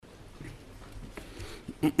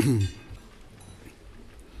أشهد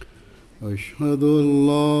أن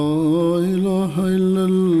لا إله إلا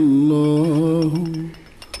الله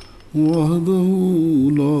وحده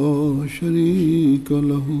لا شريك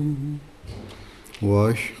له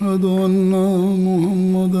وأشهد أن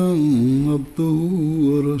محمدا عبده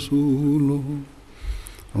ورسوله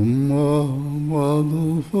أما بعد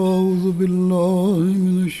فأعوذ بالله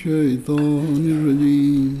من الشيطان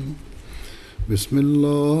الرجيم بسم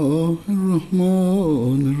الله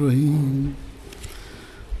الرحمن الرحیم۔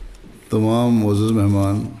 تمام معزز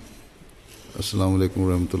مہمان، السلام علیکم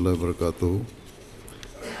ورحمۃ اللہ وبرکاتہ۔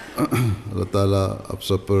 اللہ تعالیٰ آپ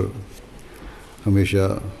سب پر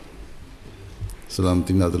ہمیشہ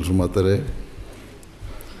سلامتی نازل فرماتا رہے۔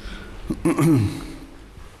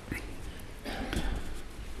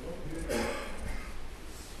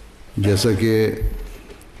 جیسا کہ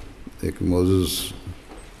ایک معزز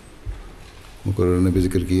مقرر نے بھی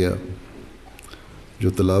ذکر کیا، جو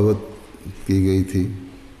تلاوت کی گئی تھی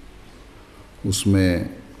اس میں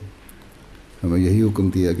ہمیں یہی حکم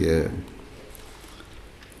دیا گیا ہے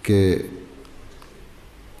کہ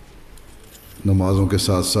نمازوں کے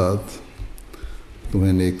ساتھ ساتھ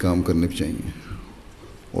تمہیں نیک کام کرنے چاہیے،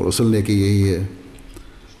 اور اصل نیکی یہی ہے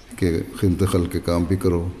کہ خدمت خلق کے کام بھی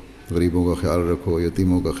کرو، غریبوں کا خیال رکھو،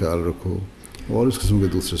 یتیموں کا خیال رکھو، اور اس قسم کے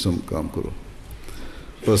دوسرے سب کام کرو۔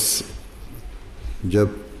 بس جب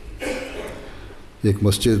ایک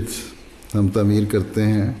مسجد ہم تعمیر کرتے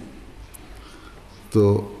ہیں تو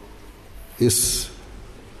اس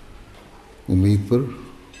امید پر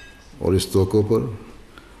اور اس توقع پر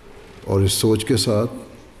اور اس سوچ کے ساتھ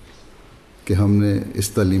کہ ہم نے اس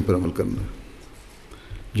تعلیم پر عمل کرنا ہے۔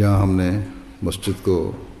 جہاں ہم نے مسجد کو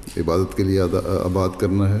عبادت کے لیے آباد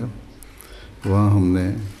کرنا ہے، وہاں ہم نے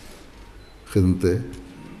خدمت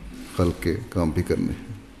خلق کے کام بھی کرنے ہیں۔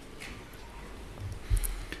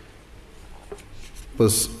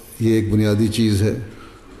 بس یہ ایک بنیادی چیز ہے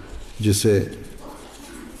جسے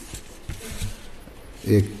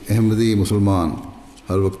ایک احمدی مسلمان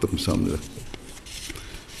ہر وقت اپنے سامنے رکھتا ہے،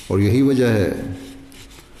 اور یہی وجہ ہے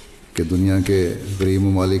کہ دنیا کے غریب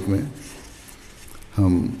ممالک میں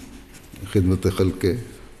ہم خدمت خلق کے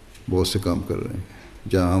بہت سے کام کر رہے ہیں۔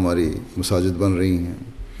 جہاں ہماری مساجد بن رہی ہیں،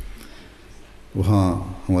 وہاں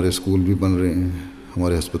ہمارے اسکول بھی بن رہے ہیں،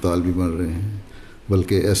 ہمارے ہسپتال بھی بن رہے ہیں،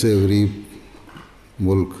 بلکہ ایسے غریب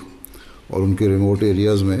ملک اور ان کے ریموٹ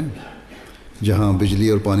ایریاز میں جہاں بجلی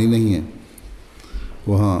اور پانی نہیں ہے،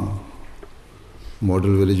 وہاں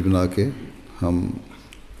ماڈل ولیج بنا کے ہم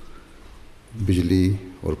بجلی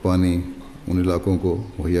اور پانی ان علاقوں کو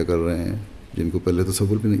مہیا کر رہے ہیں جن کو پہلے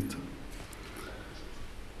تصور بھی نہیں تھا۔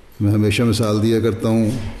 میں ہمیشہ مثال دیا کرتا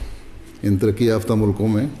ہوں، ان ترقی یافتہ ملکوں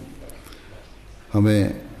میں ہمیں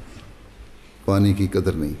پانی کی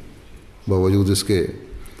قدر نہیں، باوجود اس کے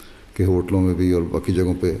کہ ہوٹلوں میں بھی اور باقی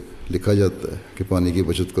جگہوں پہ لکھا جاتا ہے کہ پانی کی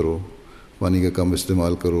بچت کرو، پانی کا کم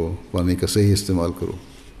استعمال کرو، پانی کا صحیح استعمال کرو۔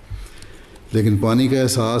 لیکن پانی کا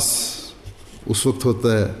احساس اس وقت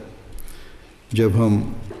ہوتا ہے جب ہم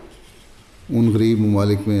ان غریب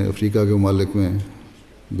ممالک میں، افریقہ کے ممالک میں،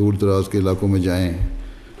 دور دراز کے علاقوں میں جائیں،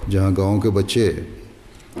 جہاں گاؤں کے بچے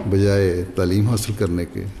بجائے تعلیم حاصل کرنے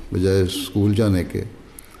کے، بجائے اسکول جانے کے،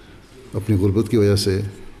 اپنی غربت کی وجہ سے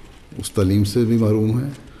اس تعلیم سے بھی محروم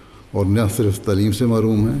ہیں، اور نہ صرف تعلیم سے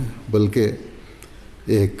محروم ہیں بلکہ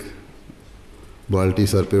ایک بالٹی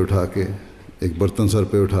سر پہ اٹھا کے، ایک برتن سر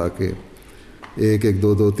پہ اٹھا کے، ایک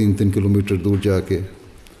دو 3 کلومیٹر دور جا کے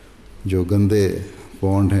جو گندے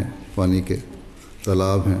پونڈ ہیں، پانی کے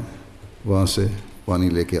تالاب ہیں، وہاں سے پانی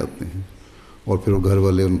لے کے آتے ہیں، اور پھر وہ گھر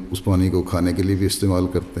والے اس پانی کو کھانے کے لیے بھی استعمال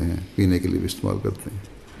کرتے ہیں، پینے کے لیے بھی استعمال کرتے ہیں۔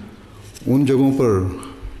 ان جگہوں پر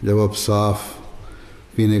جب آپ صاف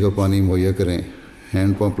پینے کا پانی مہیا کریں،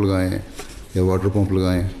 ہینڈ پمپ لگائیں یا واٹر پمپ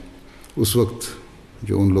لگائیں، اس وقت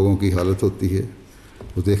جو ان لوگوں کی حالت ہوتی ہے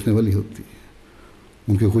وہ دیکھنے والی ہوتی ہے۔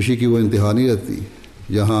 ان کی خوشی کی وہ انتہا نہیں رہتی۔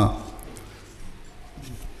 یہاں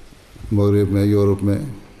مغرب میں، یورپ میں،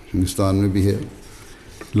 ہندوستان میں بھی ہے،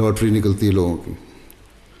 لاٹری نکلتی ہے لوگوں کی،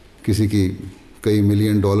 کسی کی کئی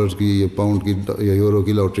ملین ڈالرز کی یا پاؤنڈ کی یا یورو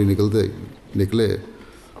کی لاٹری نکلے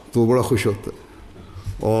تو وہ بڑا خوش ہوتا ہے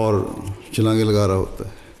اور چھلانگے لگا رہا ہوتا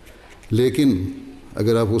ہے۔ لیکن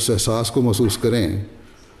اگر آپ اس احساس کو محسوس کریں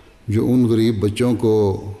جو ان غریب بچوں کو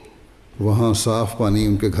وہاں صاف پانی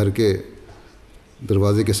ان کے گھر کے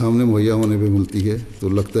دروازے کے سامنے مہیا ہونے پہ ملتی ہے، تو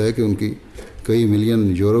لگتا ہے کہ ان کی کئی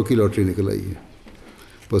ملین یورو کی لاٹری نکل آئی ہے۔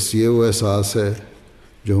 بس یہ وہ احساس ہے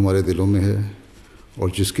جو ہمارے دلوں میں ہے، اور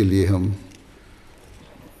جس کے لیے ہم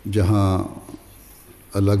جہاں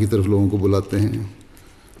اللہ کی طرف لوگوں کو بلاتے ہیں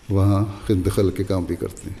وہاں خدمت خلق کے کام بھی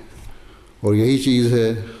کرتے ہیں۔ اور یہی چیز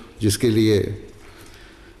ہے جس کے لیے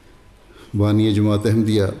بانی جماعت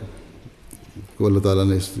احمدیہ کو اللہ تعالیٰ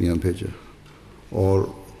نے اس دنیا میں بھیجا، اور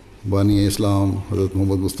بانی اسلام حضرت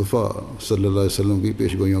محمد مصطفیٰ صلی اللہ علیہ وسلم کی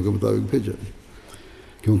پیش گوئیوں کے مطابق بھیجا،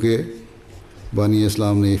 کیونکہ بانی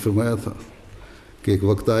اسلام نے یہ فرمایا تھا کہ ایک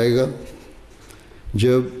وقت آئے گا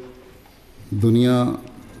جب دنیا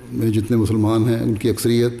میں جتنے مسلمان ہیں ان کی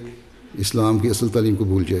اکثریت اسلام کی اصل تعلیم کو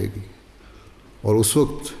بھول جائے گی، اور اس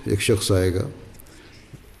وقت ایک شخص آئے گا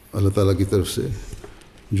اللہ تعالیٰ کی طرف سے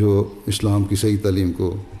جو اسلام کی صحیح تعلیم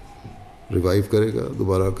کو ریوائیو کرے گا،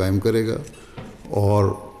 دوبارہ قائم کرے گا، اور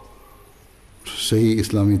صحیح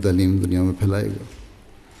اسلامی تعلیم دنیا میں پھیلائے گا۔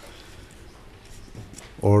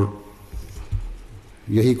 اور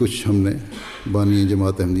یہی کچھ ہم نے بانی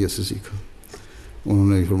جماعت احمدیہ سے سیکھا۔ انہوں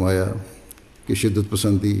نے فرمایا کہ شدت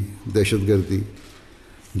پسندی، دہشت گردی،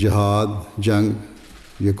 جہاد،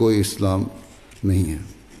 جنگ یہ کوئی اسلام نہیں ہے۔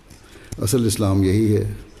 اصل اسلام یہی ہے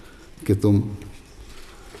کہ تم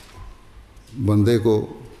بندے کو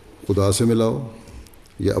خدا سے ملاؤ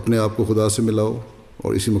یا اپنے آپ کو خدا سے ملاؤ،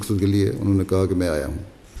 اور اسی مقصد کے لیے انہوں نے کہا کہ میں آیا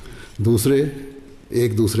ہوں۔ دوسرے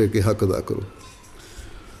ایک دوسرے کے حق ادا کرو،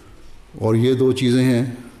 اور یہ دو چیزیں ہیں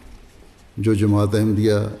جو جماعت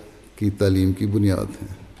احمدیہ کی تعلیم کی بنیاد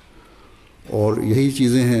ہیں، اور یہی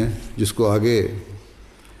چیزیں ہیں جس کو آگے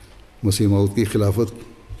مسیح موعود کی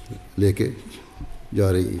خلافت لے کے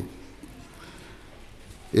جا رہی ہے۔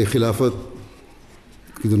 ایک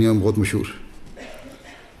خلافت کی دنیا میں بہت مشہور ہے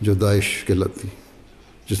جو داعش کہلاتی،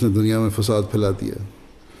 جس نے دنیا میں فساد پھیلا دیا،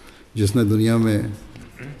 جس نے دنیا میں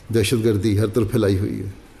دہشت گردی ہر طرف پھیلائی ہوئی ہے،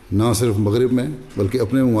 نہ صرف مغرب میں بلکہ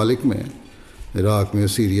اپنے ممالک میں، عراق میں،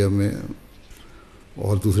 سیریا میں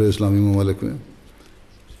اور دوسرے اسلامی ممالک میں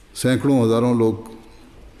سینکڑوں ہزاروں لوگ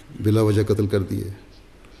بلا وجہ قتل کر دیے۔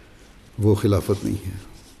 وہ خلافت نہیں ہے،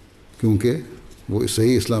 کیونکہ وہ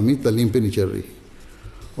صحیح اسلامی تعلیم پہ نہیں چل رہی،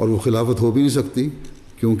 اور وہ خلافت ہو بھی نہیں سکتی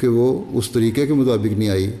کیونکہ وہ اس طریقے کے مطابق نہیں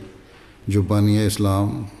آئی جو بانی اسلام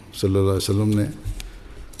صلی اللہ علیہ وسلم نے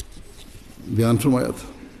بیان فرمایا تھا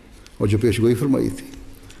اور جو پیش گوئی فرمائی تھی،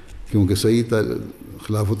 کیونکہ صحیح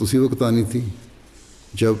خلافت اسی وقت آنی تھی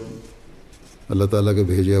جب اللہ تعالیٰ کا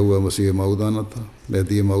بھیجا ہوا مسیح موعود آنا تھا،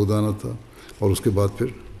 مہدی موعود آنا تھا، اور اس کے بعد پھر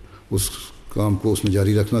اس کام کو اس نے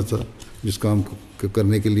جاری رکھنا تھا جس کام کو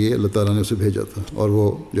کرنے کے لیے اللہ تعالیٰ نے اسے بھیجا تھا، اور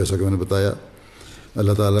وہ جیسا کہ میں نے بتایا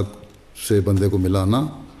اللہ تعالیٰ سے بندے کو ملانا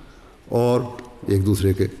اور ایک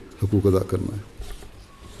دوسرے کے حقوق ادا کرنا ہے۔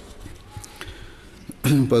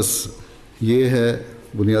 بس یہ ہے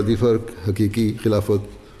بنیادی فرق حقیقی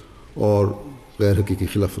خلافت اور غیر حقیقی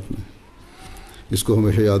خلافت میں۔ اس کو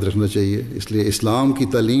ہمیشہ یاد رکھنا چاہیے۔ اس لیے اسلام کی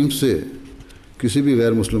تعلیم سے کسی بھی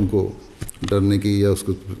غیر مسلم کو ڈرنے کی یا اس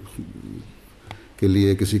کو کے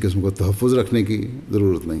لیے کسی قسم کا تحفظ رکھنے کی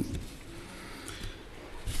ضرورت نہیں۔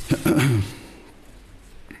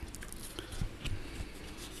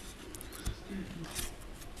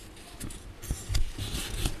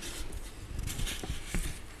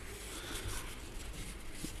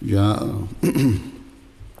 جہاں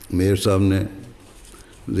میئر صاحب نے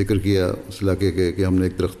ذکر کیا اس علاقے کے کہ ہم نے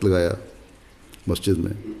ایک درخت لگایا مسجد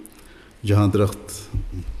میں، جہاں درخت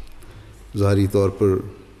ظاہری طور پر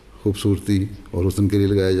خوبصورتی اور حسن کے لیے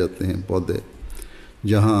لگائے جاتے ہیں پودے،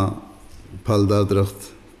 جہاں پھلدار درخت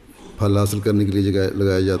پھل حاصل کرنے کے لیے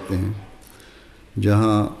لگائے جاتے ہیں،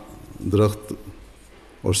 جہاں درخت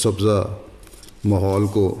اور سبزہ ماحول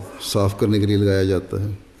کو صاف کرنے کے لیے لگایا جاتا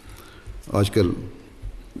ہے۔ آج کل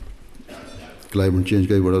کلائمیٹ چینج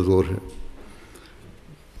کا بھی بڑا زور ہے،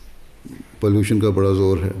 پولیوشن کا بڑا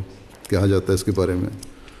زور ہے، کہا جاتا ہے اس کے بارے میں،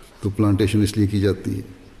 تو پلانٹیشن اس لیے کی جاتی ہے،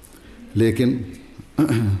 لیکن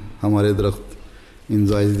ہمارے درخت ان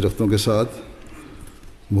زائد درختوں کے ساتھ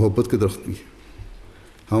محبت کے درخت بھی ہیں۔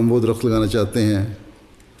 ہم وہ درخت لگانا چاہتے ہیں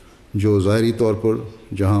جو ظاہری طور پر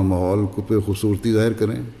جہاں ماحول کو پہ خوبصورتی ظاہر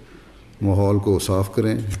کریں، ماحول کو صاف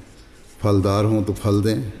کریں، پھلدار ہوں تو پھل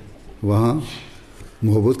دیں، وہاں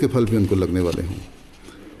محبت کے پھل بھی ان کو لگنے والے ہوں،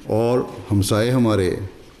 اور ہمسائے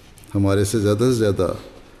ہمارے سے زیادہ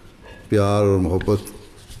پیار اور محبت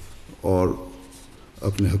اور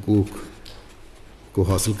اپنے حقوق کو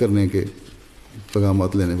حاصل کرنے کے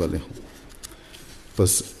پیغامات لینے والے ہوں۔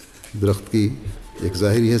 بس درخت کی ایک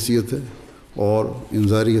ظاہری حیثیت ہے، اور ان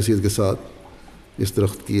ظاہری حیثیت کے ساتھ اس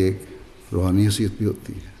درخت کی ایک روحانی حیثیت بھی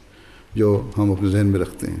ہوتی ہے جو ہم اپنے ذہن میں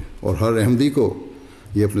رکھتے ہیں، اور ہر احمدی کو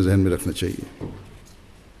یہ اپنے ذہن میں رکھنا چاہیے۔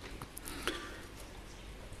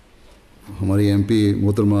 ہماری ایم پی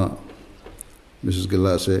محترمہ مسز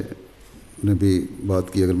گلہ سے نے بھی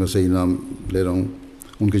بات کی، اگر میں صحیح نام لے رہا ہوں،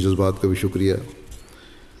 ان کے جذبات کا بھی شکریہ۔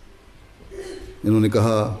 انہوں نے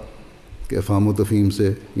کہا کہ افہام و تفہیم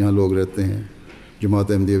سے یہاں لوگ رہتے ہیں،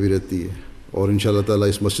 جماعت احمدیہ بھی رہتی ہے، اور انشاءاللہ تعالیٰ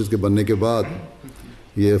اس مسجد کے بننے کے بعد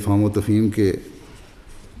یہ افہام و تفہیم کے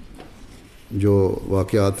جو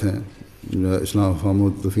واقعات ہیں، اسلام افہام و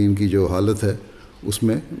تفہیم کی جو حالت ہے، اس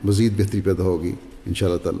میں مزید بہتری پیدا ہوگی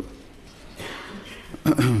انشاءاللہ تعالی۔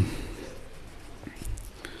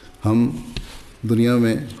 ہم دنیا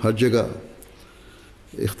میں ہر جگہ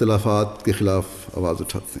اختلافات کے خلاف آواز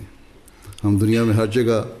اٹھاتے ہیں، ہم دنیا میں ہر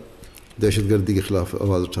جگہ دہشت گردی کے خلاف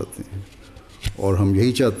آواز اٹھاتے ہیں، اور ہم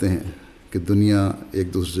یہی چاہتے ہیں کہ دنیا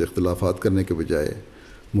ایک دوسرے سے اختلافات کرنے کے بجائے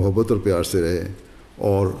محبت اور پیار سے رہے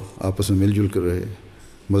اور آپس میں مل جل کر رہے۔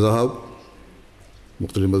 مذاہب،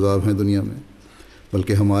 مختلف مذاہب ہیں دنیا میں،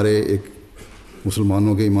 بلکہ ہمارے ایک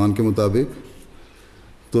مسلمانوں کے ایمان کے مطابق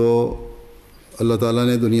تو اللہ تعالیٰ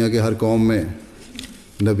نے دنیا کے ہر قوم میں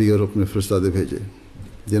نبی اور اپنے فرستادے بھیجے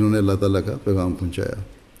جنہوں نے اللہ تعالیٰ کا پیغام پہنچایا،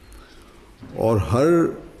 اور ہر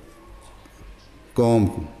قوم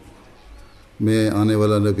میں آنے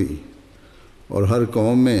والا نبی اور ہر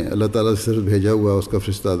قوم میں اللہ تعالیٰ سے صرف بھیجا ہوا اس کا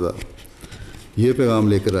فرستادہ یہ پیغام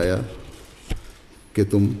لے کر آیا کہ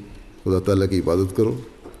تم خدا تعالیٰ کی عبادت کرو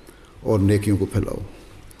اور نیکیوں کو پھیلاؤ،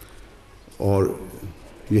 اور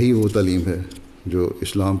یہی وہ تعلیم ہے جو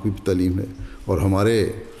اسلام کی تعلیم ہے، اور ہمارے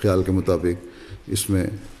خیال کے مطابق اس میں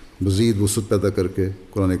مزید وسعت پیدا کر کے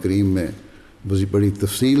قرآن کریم میں بڑی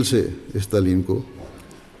تفصیل سے اس تعلیم کو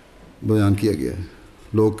بیان کیا گیا ہے۔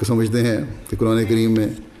 لوگ سمجھتے ہیں کہ قرآن کریم میں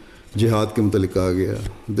جہاد کے متعلق کہا گیا،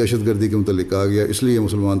 دہشت گردی کے متعلق کہا گیا، اس لیے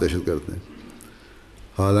مسلمان دہشت گرد ہیں،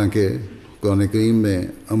 حالانکہ قرآن کریم میں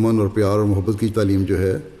امن اور پیار اور محبت کی تعلیم جو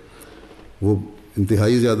ہے وہ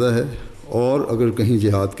انتہائی زیادہ ہے، اور اگر کہیں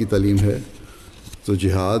جہاد کی تعلیم ہے تو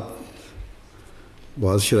جہاد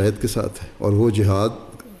بعض شرائط کے ساتھ ہے، اور وہ جہاد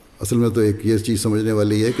اصل میں تو ایک یہ چیز سمجھنے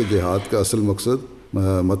والی ہے کہ جہاد کا اصل مقصد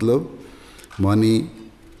مطلب معنی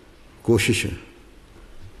کوشش ہے،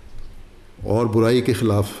 اور برائی کے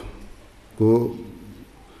خلاف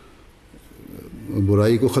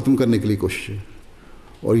برائی کو ختم کرنے کے لیے کوشش ہے،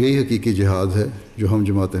 اور یہی حقیقی جہاد ہے جو ہم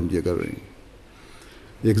جماعت احمدیہ کر رہے ہیں۔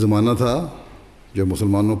 ایک زمانہ تھا جب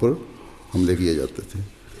مسلمانوں پر حملے کیے جاتے تھے،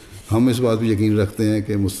 ہم اس بات پہ یقین رکھتے ہیں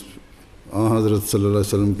کہ حضرت صلی اللہ علیہ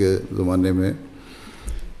وسلم کے زمانے میں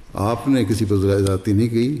آپ نے کسی پر زیادتی نہیں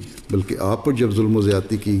کی، بلکہ آپ پر جب ظلم و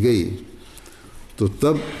زیادتی کی گئی تو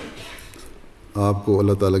تب آپ کو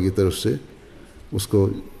اللہ تعالیٰ کی طرف سے اس کو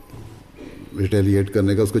ریٹیلیٹ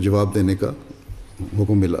کرنے کا، اس کو جواب دینے کا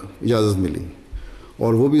حکم ملا، اجازت ملی،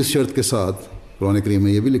 اور وہ بھی اس شرط کے ساتھ قرآن کریم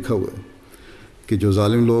میں یہ بھی لکھا ہوا ہے کہ جو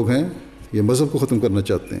ظالم لوگ ہیں یہ مذہب کو ختم کرنا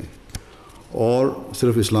چاہتے ہیں، اور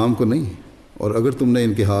صرف اسلام کو نہیں، اور اگر تم نے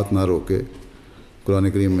ان کے ہاتھ نہ روکے، قرآن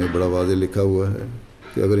کریم میں بڑا واضح لکھا ہوا ہے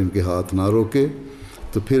کہ اگر ان کے ہاتھ نہ روکے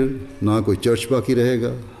تو پھر نہ کوئی چرچ باقی رہے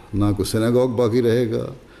گا، نہ کوئی سیناگوگ باقی رہے گا،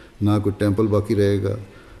 نہ کوئی ٹیمپل باقی رہے گا،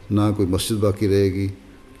 نہ کوئی مسجد باقی رہے گی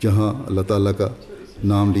جہاں اللہ تعالیٰ کا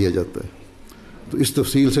نام لیا جاتا ہے۔ تو اس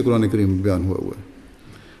تفصیل سے قرآن کریم میں بیان ہوا ہے۔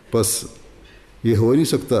 بس یہ ہو ہی نہیں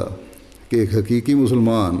سکتا کہ ایک حقیقی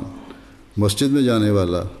مسلمان مسجد میں جانے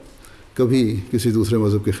والا کبھی کسی دوسرے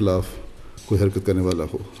مذہب کے خلاف کوئی حرکت کرنے والا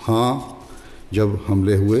ہو۔ ہاں، جب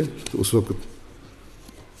حملے ہوئے تو اس وقت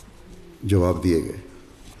جواب دیے گئے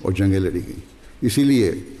اور جنگیں لڑی گئیں۔ اسی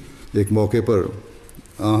لیے ایک موقع پر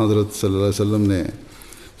حضرت صلی اللہ علیہ وسلم نے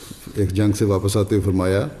ایک جنگ سے واپس آتے ہوئے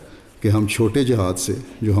فرمایا کہ ہم چھوٹے جہاد سے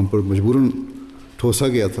جو ہم پر مجبوراً ٹھوسا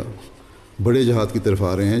گیا تھا، بڑے جہاد کی طرف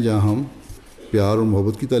آ رہے ہیں جہاں ہم پیار اور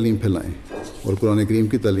محبت کی تعلیم پھیلائیں اور قرآن کریم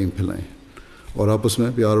کی تعلیم پھیلائیں اور آپس میں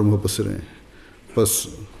پیار اور محبت سے رہیں۔ بس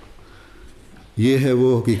یہ ہے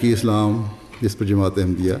وہ حقیقی اسلام جس پر جماعت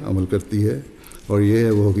احمدیہ عمل کرتی ہے، اور یہ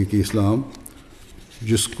ہے وہ حقیقی اسلام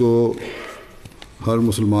جس کو ہر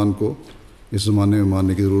مسلمان کو اس زمانے میں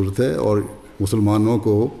ماننے کی ضرورت ہے، اور مسلمانوں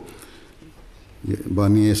کو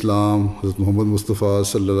بانی اسلام حضرت محمد مصطفیٰ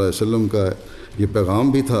صلی اللہ علیہ وسلم کا یہ پیغام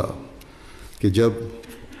بھی تھا کہ جب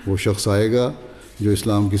وہ شخص آئے گا جو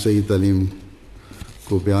اسلام کی صحیح تعلیم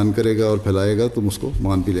کو بیان کرے گا اور پھیلائے گا، تم اس کو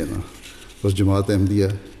مان بھی لینا۔ بس جماعت احمدیہ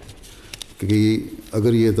کہ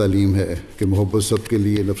اگر یہ تعلیم ہے کہ محبت سب کے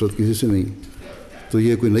لیے، نفرت کسی سے نہیں، تو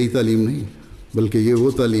یہ کوئی نئی تعلیم نہیں، بلکہ یہ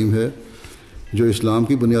وہ تعلیم ہے جو اسلام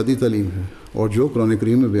کی بنیادی تعلیم ہے اور جو قرآن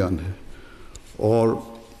کریم میں بیان ہے، اور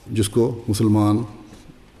جس کو مسلمان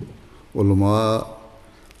علماء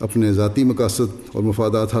اپنے ذاتی مقاصد اور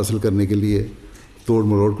مفادات حاصل کرنے کے لیے توڑ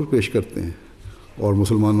مروڑ کر پیش کرتے ہیں، اور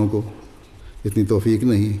مسلمانوں کو اتنی توفیق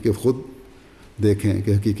نہیں کہ خود دیکھیں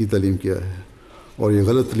کہ حقیقی تعلیم کیا ہے، اور یہ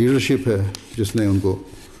غلط لیڈرشپ ہے جس نے ان کو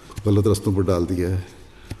غلط رستوں پر ڈال دیا ہے،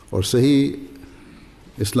 اور صحیح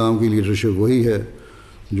اسلام کی لیڈرشپ وہی ہے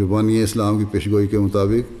جو بانی اسلام کی پیشگوئی کے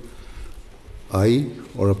مطابق آئی،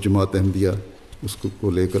 اور اب جماعت احمدیہ اس کو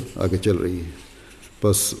لے کر آگے چل رہی ہے۔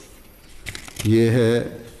 بس یہ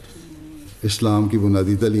ہے اسلام کی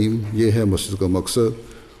بنیادی تعلیم، یہ ہے مسجد کا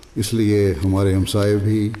مقصد۔ اس لیے ہمارے ہمسائے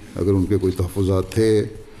بھی اگر ان کے کوئی تحفظات تھے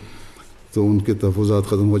تو ان کے تحفظات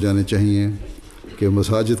ختم ہو جانے چاہیے کہ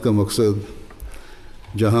مساجد کا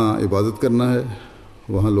مقصد جہاں عبادت کرنا ہے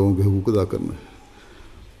وہاں لوگوں کے حقوق ادا کرنا ہے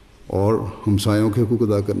اور ہمسایوں کے حقوق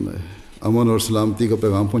ادا کرنا ہے، امن اور سلامتی کا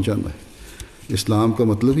پیغام پہنچانا ہے۔ اسلام کا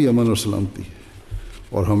مطلب ہی امن اور سلامتی ہے،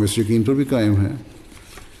 اور ہم اس یقین پر بھی قائم ہیں،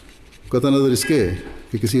 قطع نظر اس کے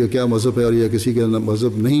کہ کسی کا کیا مذہب ہے اور یا کسی کا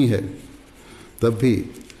مذہب نہیں ہے، تب بھی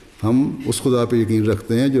ہم اس خدا پہ یقین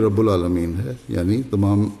رکھتے ہیں جو رب العالمین ہے، یعنی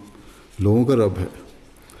تمام لوگوں کا رب ہے،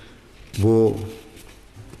 وہ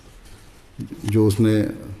جو اس نے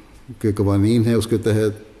کے قوانین ہیں اس کے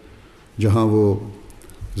تحت جہاں وہ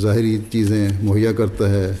ظاہری چیزیں مہیا کرتا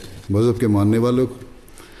ہے مذہب کے ماننے والوں کو،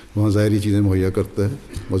 وہاں ظاہری چیزیں مہیا کرتا ہے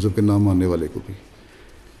مذہب کے نہ ماننے والے کو بھی۔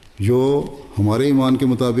 جو ہمارے ایمان کے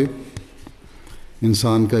مطابق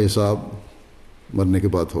انسان کا حساب مرنے کے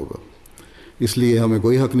بعد ہوگا، اس لیے ہمیں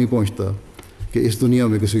کوئی حق نہیں پہنچتا کہ اس دنیا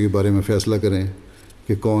میں کسی کے بارے میں فیصلہ کریں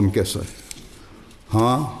کہ کون کیسا ہے۔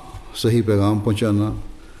 ہاں، صحیح پیغام پہنچانا،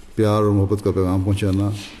 پیار اور محبت کا پیغام پہنچانا،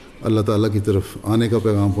 اللہ تعالیٰ کی طرف آنے کا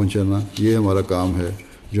پیغام پہنچانا، یہ ہمارا کام ہے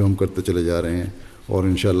جو ہم کرتے چلے جا رہے ہیں اور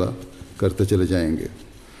انشاءاللہ کرتے چلے جائیں گے۔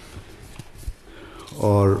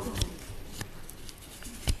 اور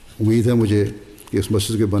امید ہے مجھے کہ اس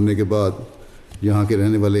مسجد کے بننے کے بعد یہاں کے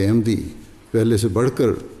رہنے والے احمدی پہلے سے بڑھ کر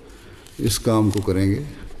اس کام کو کریں گے،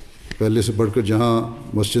 پہلے سے بڑھ کر جہاں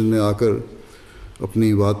مسجد میں آ کر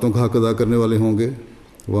اپنی باتوں کا حق ادا کرنے والے ہوں گے،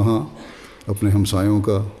 وہاں اپنے ہمسایوں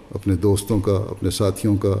کا، اپنے دوستوں کا، اپنے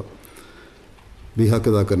ساتھیوں کا بھی حق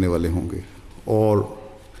ادا کرنے والے ہوں گے، اور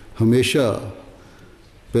ہمیشہ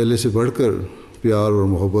پہلے سے بڑھ کر پیار اور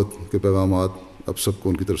محبت کے پیغامات اب سب کو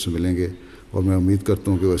ان کی طرف سے ملیں گے، اور میں امید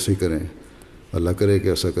کرتا ہوں کہ ویسے ہی کریں۔ اللہ کرے کہ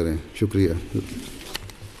ایسا کریں۔ شکریہ۔